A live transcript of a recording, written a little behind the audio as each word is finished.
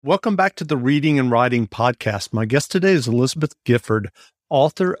Welcome back to the Reading and Writing Podcast. My guest today is Elizabeth Gifford,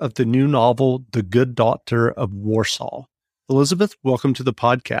 author of the new novel, The Good Doctor of Warsaw. Elizabeth, welcome to the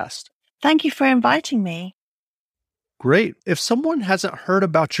podcast. Thank you for inviting me. Great. If someone hasn't heard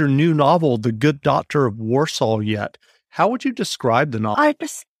about your new novel, The Good Doctor of Warsaw yet, how would you describe the novel? I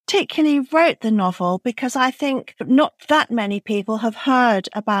particularly wrote the novel because I think not that many people have heard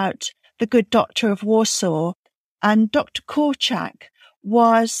about The Good Doctor of Warsaw. And Dr. Korczak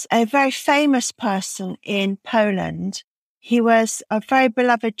was a very famous person in Poland. He was a very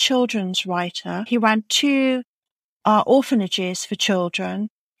beloved children's writer. He ran two orphanages for children.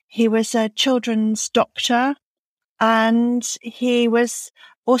 He was a children's doctor, and he was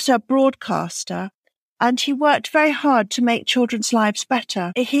also a broadcaster. And he worked very hard to make children's lives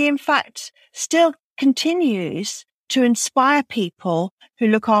better. He, in fact, still continues to inspire people who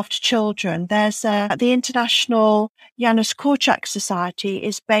look after children. There's the International Janusz Korczak Society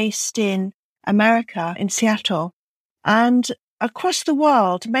is based in America, in Seattle. And across the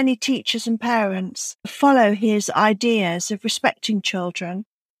world, many teachers and parents follow his ideas of respecting children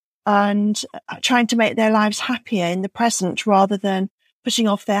and trying to make their lives happier in the present rather than putting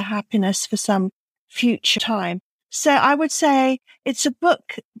off their happiness for some future time. So I would say it's a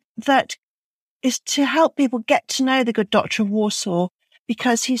book that is to help people get to know the Good Doctor of Warsaw,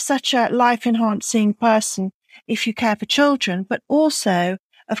 because he's such a life-enhancing person if you care for children. But also,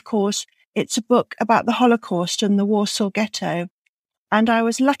 of course, it's a book about the Holocaust and the Warsaw Ghetto. And I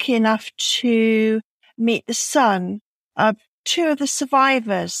was lucky enough to meet the son of two of the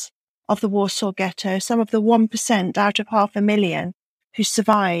survivors of the Warsaw Ghetto, some of the 1% out of 500,000 who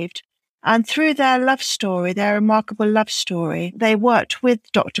survived. And through their love story, their remarkable love story, they worked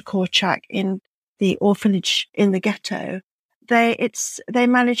with Dr. Korczak in the orphanage in the ghetto. They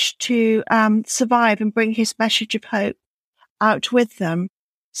managed to survive and bring his message of hope out with them.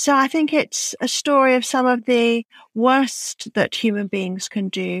 So I think it's a story of some of the worst that human beings can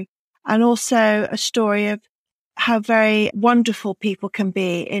do, and also a story of how very wonderful people can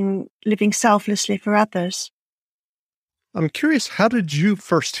be in living selflessly for others. I'm curious, how did you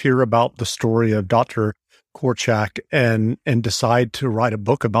first hear about the story of Dr. Korczak and decide to write a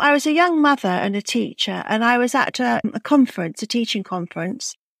book about? I was a young mother and a teacher, and I was at a conference, a teaching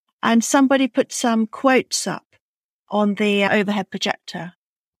conference, and somebody put some quotes up on the overhead projector.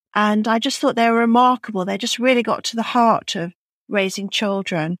 And I just thought they were remarkable. They just really got to the heart of raising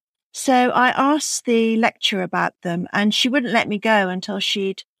children. So I asked the lecturer about them, and she wouldn't let me go until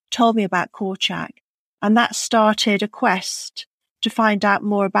she'd told me about Korczak. And that started a quest to find out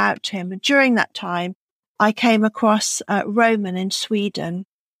more about him. And during that time, I came across Roman in Sweden,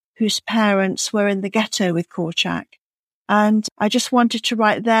 whose parents were in the ghetto with Korczak. And I just wanted to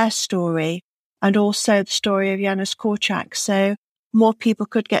write their story and also the story of Janusz Korczak so more people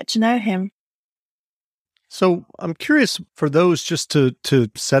could get to know him. So I'm curious, for those, just to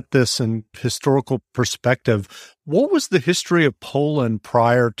set this in historical perspective, what was the history of Poland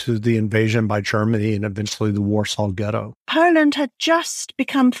prior to the invasion by Germany and eventually the Warsaw Ghetto? Poland had just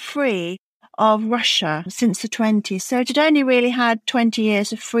become free of Russia since the 20s, so it had only really had 20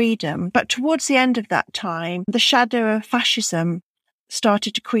 years of freedom. But towards the end of that time, the shadow of fascism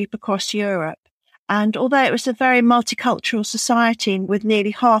started to creep across Europe. And although it was a very multicultural society with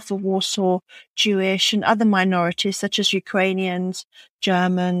nearly half of Warsaw Jewish and other minorities such as Ukrainians,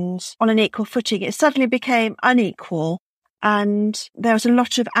 Germans, on an equal footing, it suddenly became unequal. And there was a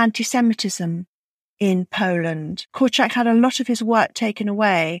lot of anti-Semitism in Poland. Korczak had a lot of his work taken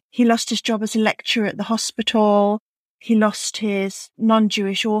away. He lost his job as a lecturer at the hospital. He lost his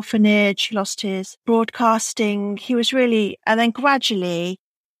non-Jewish orphanage. He lost his broadcasting. He was really, and then gradually,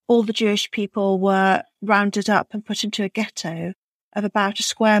 all the Jewish people were rounded up and put into a ghetto of about a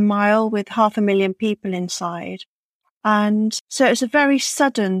square mile with 500,000 people inside. And so it was a very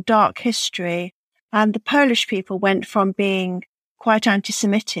sudden, dark history. And the Polish people went from being quite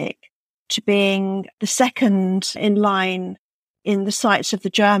anti-Semitic to being the second in line in the sights of the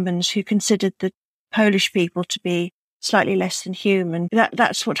Germans, who considered the Polish people to be slightly less than human.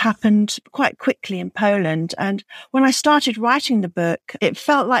 That's what happened quite quickly in Poland. And when I started writing the book, it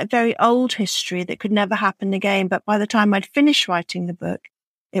felt like very old history that could never happen again. But by the time I'd finished writing the book,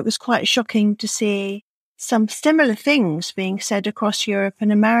 it was quite shocking to see some similar things being said across Europe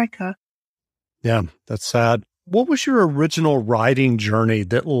and America. Yeah, that's sad. What was your original writing journey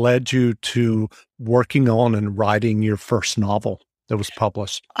that led you to working on and writing your first novel that was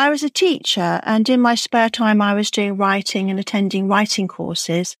published? I was a teacher, and in my spare time, I was doing writing and attending writing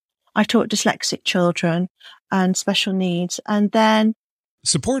courses. I taught dyslexic children and special needs. And then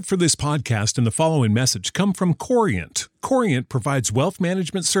support for this podcast and the following message come from Corient. Corient provides wealth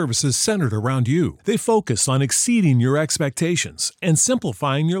management services centered around you. They focus on exceeding your expectations and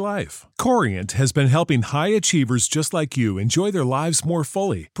simplifying your life. Corient has been helping high achievers just like you enjoy their lives more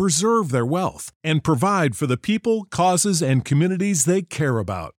fully, preserve their wealth, and provide for the people, causes, and communities they care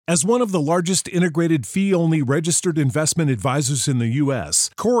about. As one of the largest integrated fee-only registered investment advisors in the U.S.,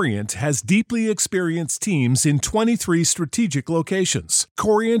 Corient has deeply experienced teams in 23 strategic locations.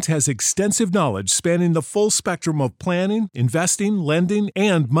 Corient has extensive knowledge spanning the full spectrum of planning, investing, lending,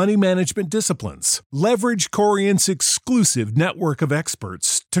 and money management disciplines. Leverage Corient's exclusive network of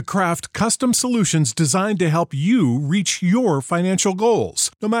experts to craft custom solutions designed to help you reach your financial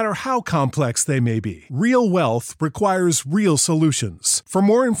goals, no matter how complex they may be. Real wealth requires real solutions. For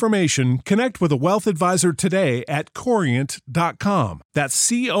more information, connect with a wealth advisor today at Corient.com.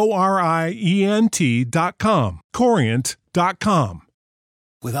 That's Corient.com. Corient.com.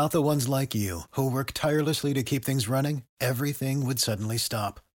 Without the ones like you, who work tirelessly to keep things running, everything would suddenly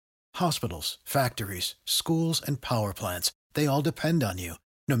stop. Hospitals, factories, schools, and power plants, they all depend on you.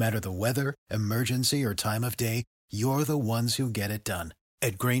 No matter the weather, emergency, or time of day, you're the ones who get it done.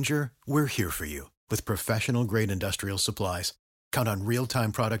 At Grainger, we're here for you with professional-grade industrial supplies. Count on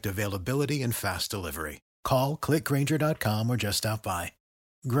real-time product availability and fast delivery. Call, click Grainger.com, or just stop by.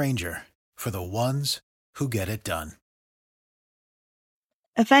 Grainger, for the ones who get it done.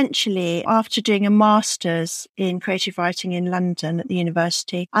 Eventually, after doing a master's in creative writing in London at the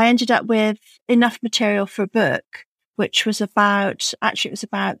university, I ended up with enough material for a book, which was about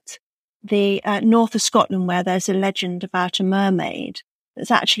the north of Scotland, where there's a legend about a mermaid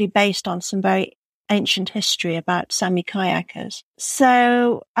that's actually based on some very ancient history about Sami kayakers.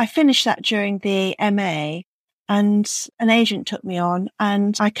 So I finished that during the MA, and an agent took me on,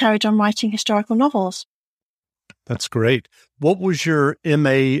 and I carried on writing historical novels. That's great. What was your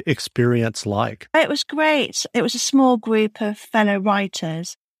MA experience like? It was great. It was a small group of fellow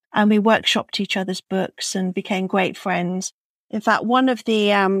writers, and we workshopped each other's books and became great friends. In fact, one of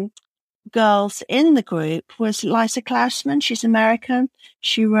the girls in the group was Lisa Klausman. She's American.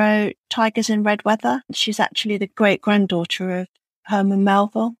 She wrote Tigers in Red Weather. She's actually the great-granddaughter of Herman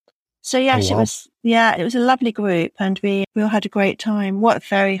Melville. So yes, Oh, wow. it was a lovely group, and we all had a great time, worked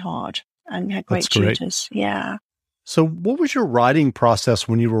very hard, and we had great That's great. tutors. Yeah. So what was your writing process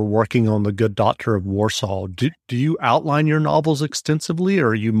when you were working on The Good Doctor of Warsaw? Do you outline your novels extensively, or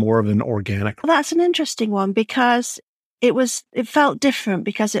are you more of an organic? Well, that's an interesting one because it felt different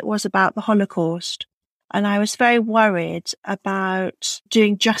because it was about the Holocaust. And I was very worried about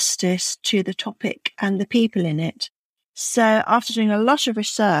doing justice to the topic and the people in it. So after doing a lot of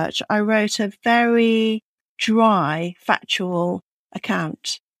research, I wrote a very dry, factual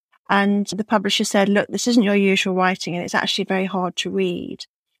account. And the publisher said, look, this isn't your usual writing and it's actually very hard to read.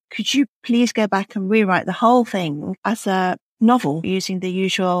 Could you please go back and rewrite the whole thing as a novel using the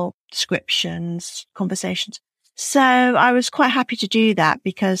usual descriptions, conversations? So I was quite happy to do that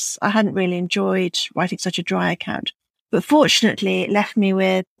because I hadn't really enjoyed writing such a dry account. But fortunately, it left me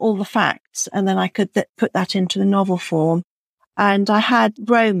with all the facts, and then I could put that into the novel form. And I had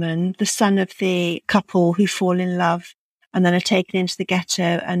Roman, the son of the couple who fall in love and then are taken into the ghetto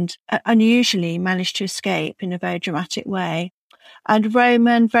and unusually managed to escape in a very dramatic way. And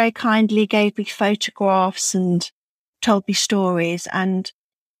Roman very kindly gave me photographs and told me stories. And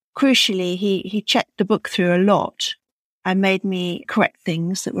crucially, he checked the book through a lot and made me correct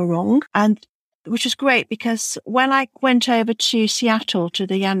things that were wrong. And which was great because when I went over to Seattle to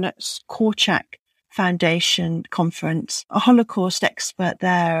the Janusz Korczak Foundation conference, a Holocaust expert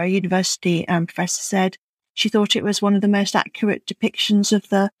there, a university professor, said she thought it was one of the most accurate depictions of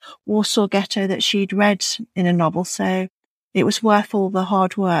the Warsaw Ghetto that she'd read in a novel. So it was worth all the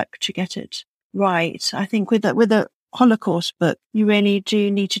hard work to get it right. I think with a Holocaust book, you really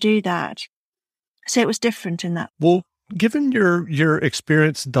do need to do that. So it was different in that. Well, given your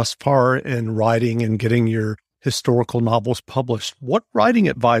experience thus far in writing and getting your historical novels published, what writing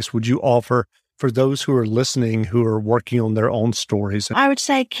advice would you offer for those who are listening who are working on their own stories? I would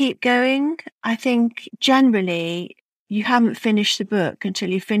say keep going. I think generally you haven't finished the book until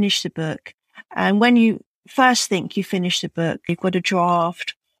you finish the book. And when you first think you finished the book, you've got a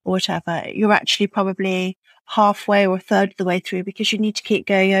draft or whatever, you're actually probably halfway or a third of the way through because you need to keep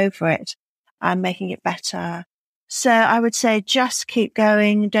going over it and making it better. So I would say just keep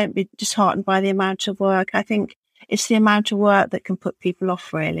going. Don't be disheartened by the amount of work. I think it's the amount of work that can put people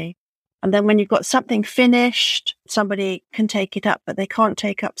off, really. And then when you've got something finished, somebody can take it up, but they can't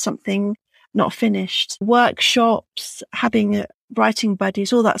take up something not finished. Workshops, having writing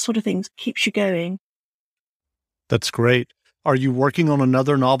buddies, all that sort of things keeps you going. That's great. Are you working on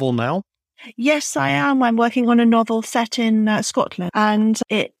another novel now? Yes, I am. I'm working on a novel set in Scotland, and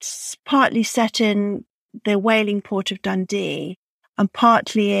it's partly set in the whaling port of Dundee and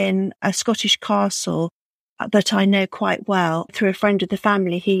partly in a Scottish castle that I know quite well through a friend of the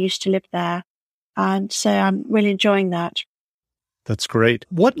family who used to live there. And so I'm really enjoying that. That's great.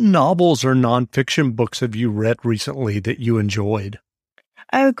 What novels or nonfiction books have you read recently that you enjoyed?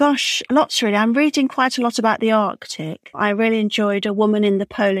 Oh gosh, lots really. I'm reading quite a lot about the Arctic. I really enjoyed A Woman in the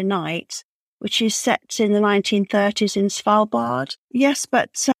Polar Night, which is set in the 1930s in Svalbard. Yes,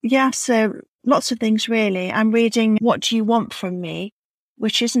 so lots of things really. I'm reading What Do You Want From Me,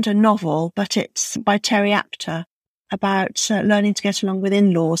 which isn't a novel, but it's by Terry Apter about learning to get along with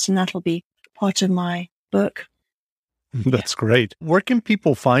in-laws, and that'll be part of my book. That's great. Where can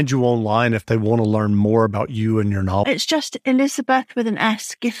people find you online if they want to learn more about you and your novel? It's just Elizabeth with an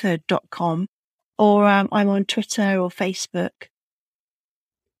S, Gifford.com, or I'm on Twitter or Facebook.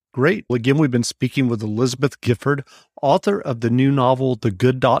 Great. Well, again, we've been speaking with Elizabeth Gifford, author of the new novel, The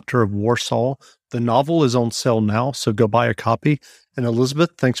Good Doctor of Warsaw. The novel is on sale now, so go buy a copy. And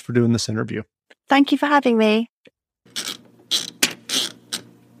Elizabeth, thanks for doing this interview. Thank you for having me.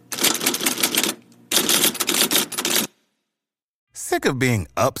 Sick of being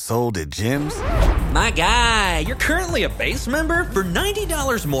upsold at gyms? My guy, you're currently a base member? For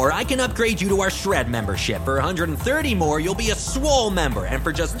 $90 more, I can upgrade you to our Shred membership. For $130 more, you'll be a Swole member. And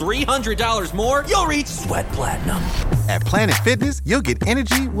for just $300 more, you'll reach Sweat Platinum. At Planet Fitness, you'll get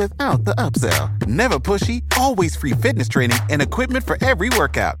energy without the upsell. Never pushy, always free fitness training and equipment for every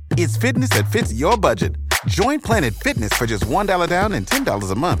workout. It's fitness that fits your budget. Join Planet Fitness for just $1 down and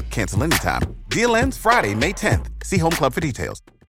 $10 a month. Cancel anytime. Deal ends Friday, May 10th. See Home Club for details.